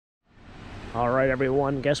All right,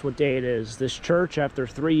 everyone, guess what day it is? This church, after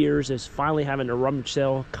 3 years, is finally having a rummage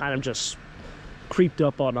sale. Kind of just creeped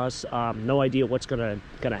up on us. No idea what's gonna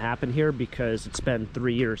happen here because it's been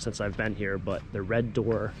 3 years since I've been here, but the Red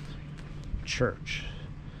Door Church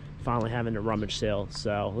finally having a rummage sale.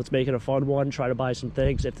 So let's make it a fun one, try to buy some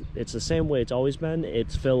things. If it's the same way it's always been,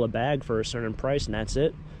 it's fill a bag for a certain price and that's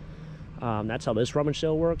it. That's how this rummage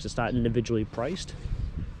sale works. It's not individually priced.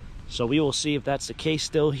 So we will see if that's the case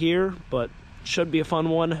still here, but should be a fun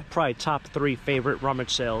one. Probably top 3 favorite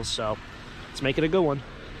rummage sales, so let's make it a good one.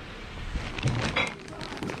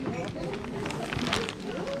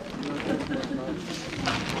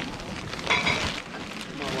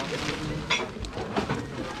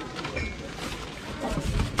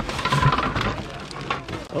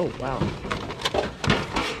 Oh, wow.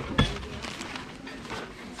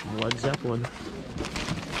 Led Zeppelin.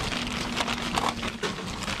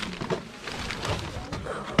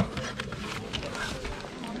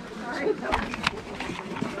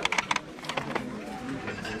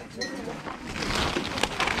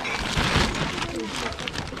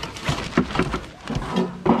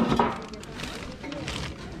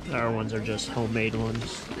 Our ones are just homemade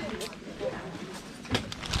ones.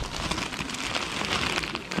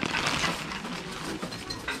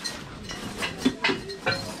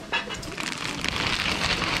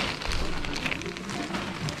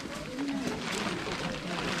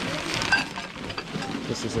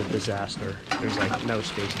 This is a disaster. There's like no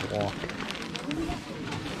space to walk.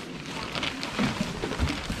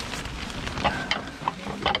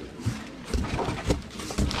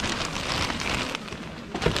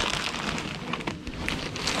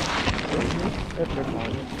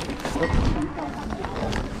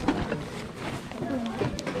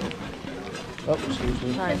 Oh, excuse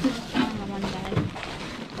me. Sorry.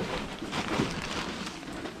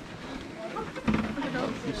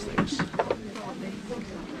 These things.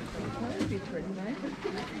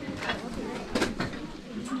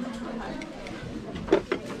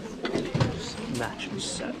 Matching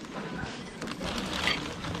set.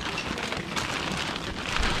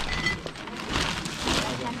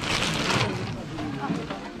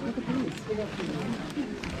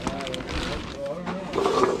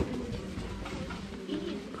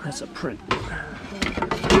 That's a print.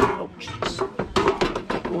 Oh,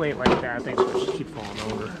 jeez. Wait like that. Things will just keep falling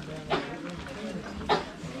over.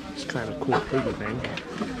 It's kind of a cool piggy bank.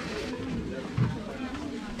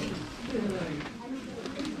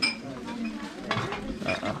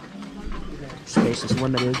 Space is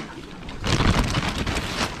limited.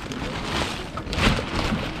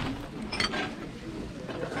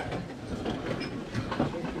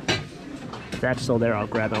 If that's still there, I'll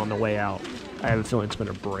grab it on the way out. I have a feeling it's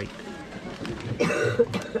going to break.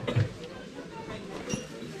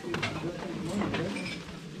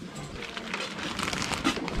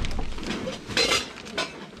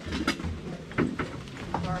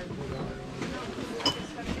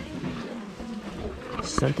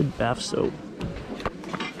 Scented bath soap.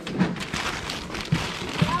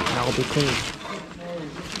 Now it'll be clean.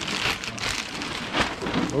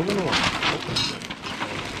 Moving along.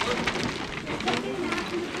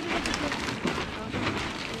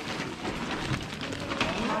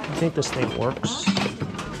 I think this thing works.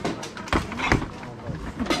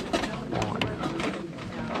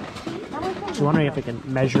 I was wondering if it can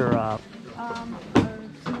measure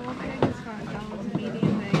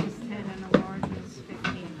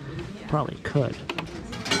probably could.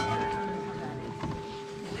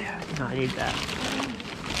 Yeah, no, I need that.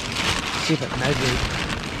 See if it measures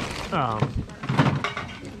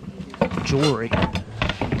jewelry.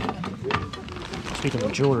 Speaking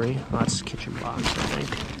of jewelry, oh, that's kitchen box, I think.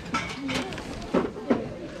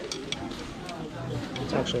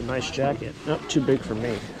 It's actually a nice jacket. Not too big for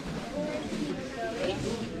me.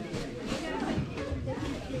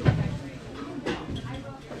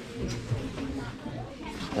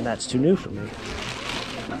 And that's too new for me.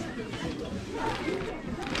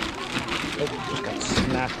 Oh, just got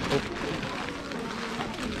smacked. Oh.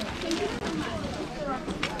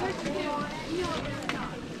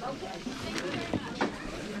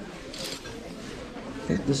 I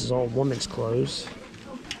think this is all women's clothes.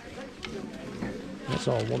 That's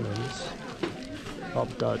all women's. Oh,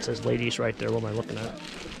 duh, it says ladies right there. What am I looking at?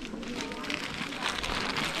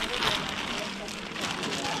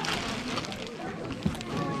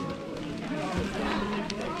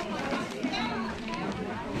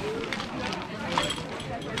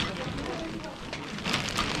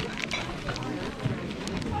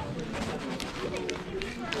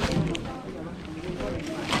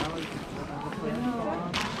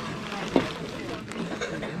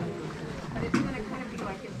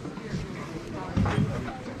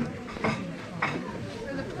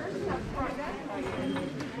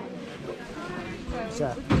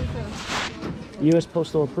 U.S.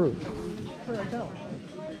 Postal approved.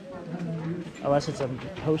 Unless it's a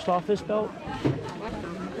post office belt.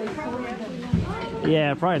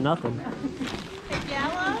 Yeah, probably nothing.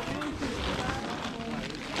 Yellow?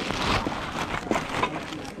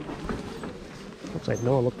 Looks like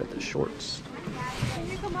no one looked at the shorts. Can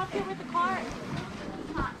you come up here with the cart?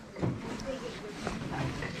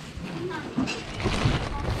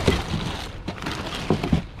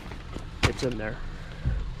 It's in there.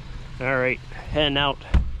 All right, heading out.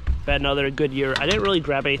 Had another good year. I didn't really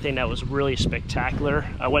grab anything that was really spectacular.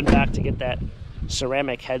 I went back to get that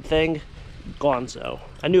ceramic head thing. Gonzo.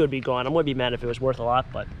 I knew it'd be gone. I wouldn't be mad if it was worth a lot,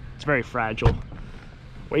 but it's very fragile.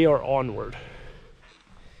 We are onward.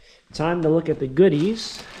 Time to look at the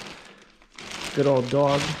goodies. Good old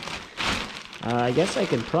dog. I guess I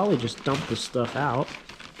can probably just dump this stuff out.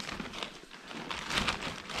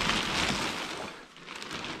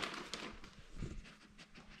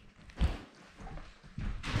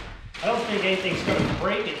 I don't think anything's going to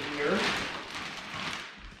break in here.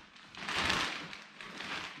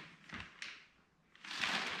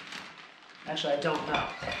 Actually, I don't know.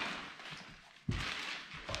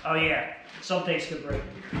 Oh yeah, some things could break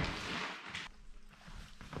in here.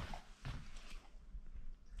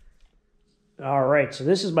 All right, so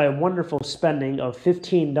this is my wonderful spending of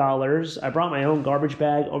 $15. I brought my own garbage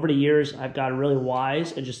bag. Over the years, I've gotten really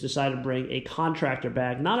wise and just decided to bring a contractor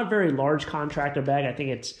bag. Not a very large contractor bag. I think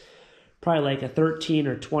it's probably like a 13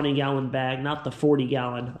 or 20 gallon bag, not the 40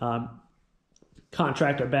 gallon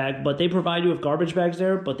contractor bag. But they provide you with garbage bags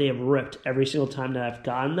there, but they have ripped every single time that I've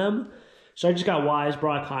gotten them. So I just got wise,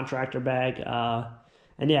 brought a contractor bag.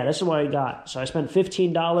 And yeah, this is what I got. So I spent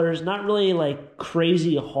 $15. Not really like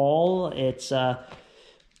crazy haul. It's I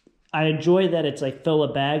enjoy that it's like fill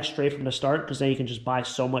a bag straight from the start because then you can just buy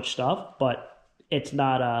so much stuff. But it's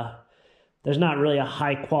not there's not really a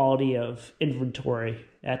high quality of inventory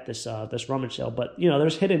at this this rummage sale. But you know,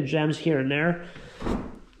 there's hidden gems here and there.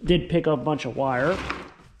 Did pick up a bunch of wire.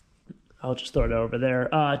 I'll just throw it over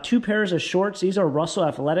there. 2 pairs of shorts. These are Russell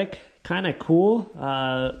Athletic. Kind of cool.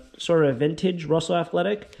 Sort of vintage Russell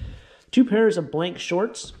Athletic. 2 pairs of blank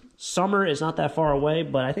shorts. Summer is not that far away,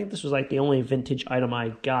 but I think this was like the only vintage item I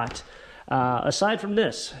got. Aside from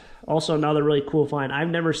this, also another really cool find. I've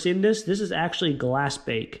never seen this. This is actually Glass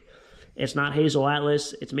Bake. It's not Hazel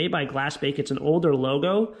Atlas. It's made by Glass Bake. It's an older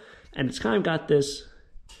logo, and it's kind of got this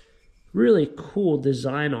really cool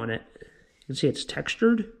design on it. You can see it's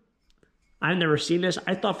textured. I've never seen this.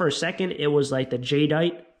 I thought for a second it was like the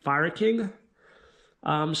Jadeite Fire King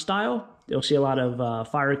style. You'll see a lot of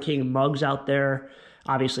Fire King mugs out there.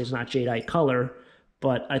 Obviously, it's not Jadeite color,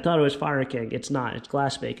 but I thought it was Fire King. It's not. It's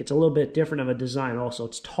Glass Bake. It's a little bit different of a design also.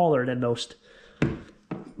 It's taller than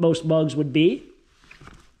most mugs would be.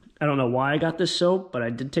 I don't know why I got this soap, but I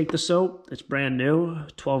did take the soap. It's brand new,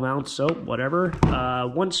 12-ounce soap, whatever.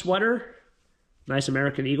 1 sweater, nice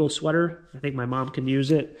American Eagle sweater. I think my mom can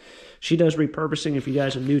use it. She does repurposing if you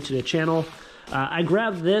guys are new to the channel. I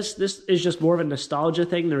grabbed this. This is just more of a nostalgia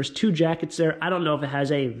thing. There's 2 jackets there. I don't know if it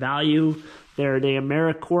has any value. They're the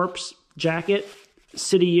AmeriCorps jacket,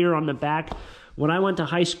 city year on the back. When I went to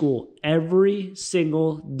high school, every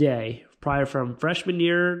single day, prior from freshman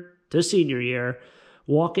year to senior year,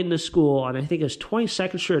 walking to school on, I think it was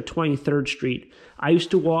 22nd Street or 23rd Street, I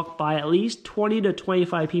used to walk by at least 20 to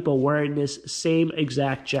 25 people wearing this same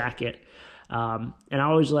exact jacket. And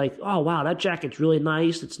I was like, oh, wow, that jacket's really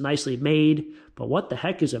nice. It's nicely made. But what the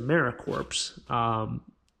heck is AmeriCorps?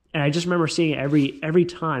 And I just remember seeing it every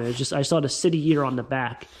time. It was just, I saw the city year on the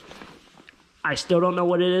back. I still don't know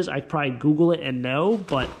what it is. I'd probably Google it and know,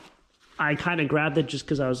 but I kind of grabbed it just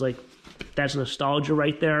because I was like, that's nostalgia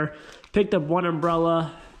right there. Picked up 1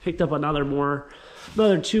 umbrella, picked up another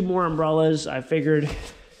 2 more umbrellas. I figured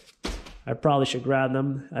I probably should grab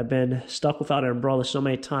them. I've been stuck without an umbrella so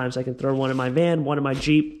many times. I can throw one in my van, one in my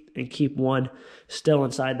Jeep, and keep one still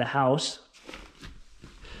inside the house.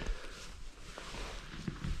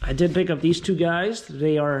 I did pick up these 2 guys.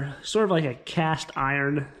 They are sort of like a cast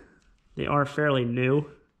iron. They are fairly new.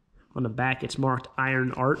 On the back, it's marked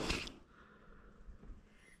Iron Art.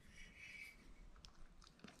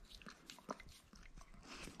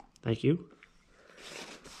 Thank you.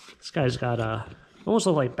 This guy's got almost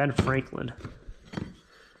look like Ben Franklin.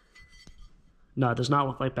 No, it does not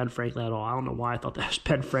look like Ben Franklin at all. I don't know why I thought that was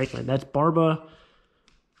Ben Franklin. That's Barbara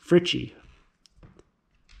Fritchie.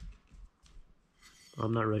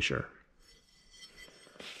 I'm not really sure.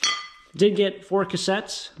 Did get 4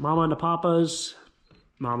 cassettes. Mama and the Papas.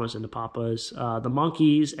 Mamas and the Papas. The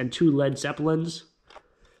Monkees and 2 Led Zeppelins.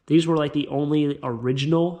 These were like the only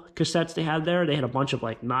original cassettes they had there. They had a bunch of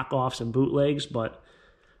like knockoffs and bootlegs, but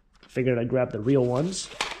Figured I'd grab the real ones.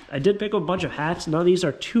 I did pick up a bunch of hats. None of these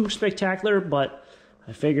are too spectacular, but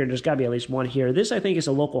I figured there's got to be at least one here. This, I think, is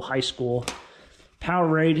a local high school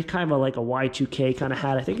Powerade, kind of like a Y2K kind of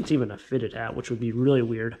hat. I think it's even a fitted hat, which would be really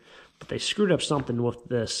weird. But they screwed up something with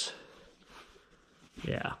this.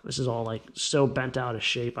 Yeah, this is all like so bent out of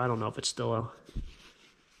shape. I don't know if it's still a...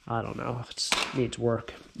 I don't know if it needs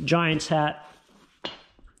work. Giants hat.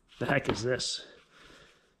 The heck is this?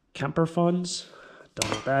 Kemper Funds. Don't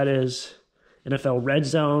know what that is. NFL Red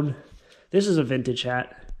Zone. This is a vintage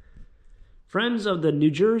hat. Friends of the New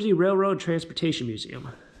Jersey Railroad Transportation Museum.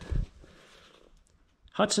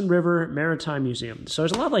 Hudson River Maritime Museum. So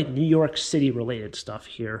there's a lot of like New York City related stuff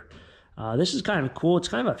here. This is kind of cool. It's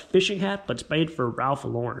kind of a fishing hat, but it's made for Ralph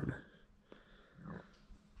Lauren.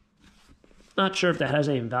 Not sure if that has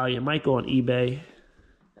any value. It might go on eBay.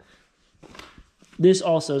 This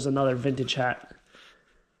also is another vintage hat.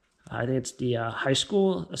 I think it's the High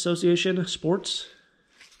School Association Sports.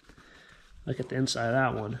 Look at the inside of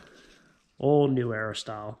that one. Old New Era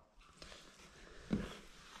style.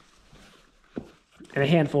 And a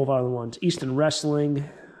handful of other ones. Easton Wrestling.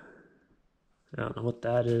 I don't know what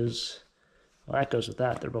that is. Well, that goes with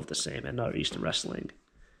that. They're both the same. Another Easton Wrestling.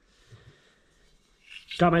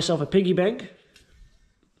 Got myself a piggy bank.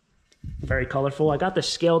 Very colorful. I got the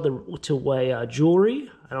scale to weigh jewelry.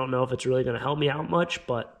 I don't know if it's really going to help me out much,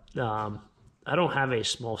 but I don't have a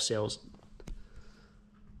small scales.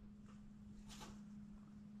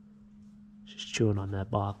 She's chewing on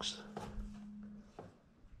that box.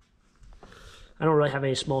 I don't really have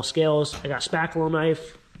any small scales. I got a spackle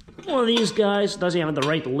knife. One of these guys doesn't have the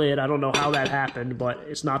right lid. I don't know how that happened, but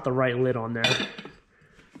it's not the right lid on there.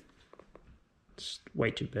 It's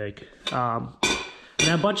way too big. And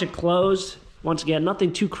a bunch of clothes. Once again,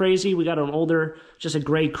 nothing too crazy. We got an older, just a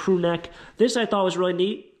gray crew neck. This I thought was really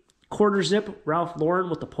neat. Quarter zip Ralph Lauren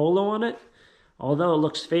with the polo on it. Although it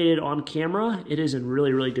looks faded on camera, it is in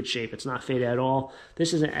really, really good shape. It's not faded at all.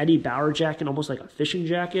 This is an Eddie Bauer jacket, almost like a fishing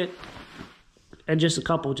jacket. And just a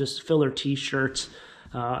couple just filler t-shirts.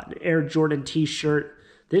 An Air Jordan t-shirt.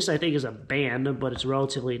 This I think is a band, but it's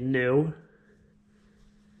relatively new.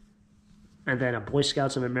 And then a Boy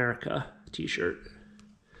Scouts of America t-shirt.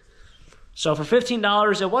 So for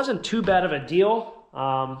 $15, it wasn't too bad of a deal.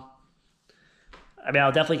 I mean,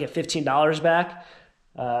 I'll definitely get $15 back.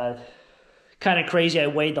 Kind of crazy. I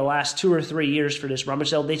waited the last 2 or 3 years for this rummage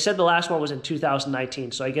sale. They said the last one was in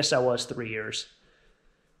 2019, so I guess that was 3 years.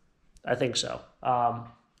 I think so.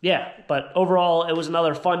 Yeah, but overall, it was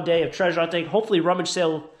another fun day of treasure hunting. Hopefully, rummage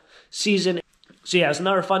sale season. So yeah, it was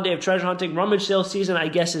another fun day of treasure hunting. Rummage sale season, I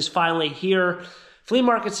guess, is finally here. Flea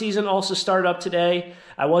market season also started up today.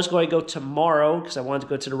 I was going to go tomorrow because I wanted to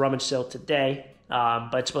go to the rummage sale today,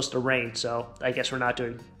 but it's supposed to rain, so I guess we're not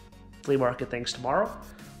doing flea market things tomorrow.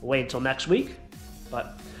 We'll wait until next week.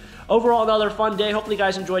 But overall, another fun day. Hopefully, you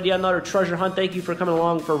guys enjoyed yet another treasure hunt. Thank you for coming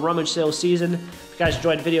along for rummage sale season. If you guys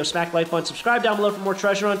enjoyed the video, smack like button, subscribe down below for more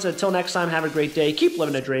treasure hunts. Until next time, have a great day. Keep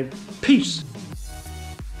living a dream. Peace.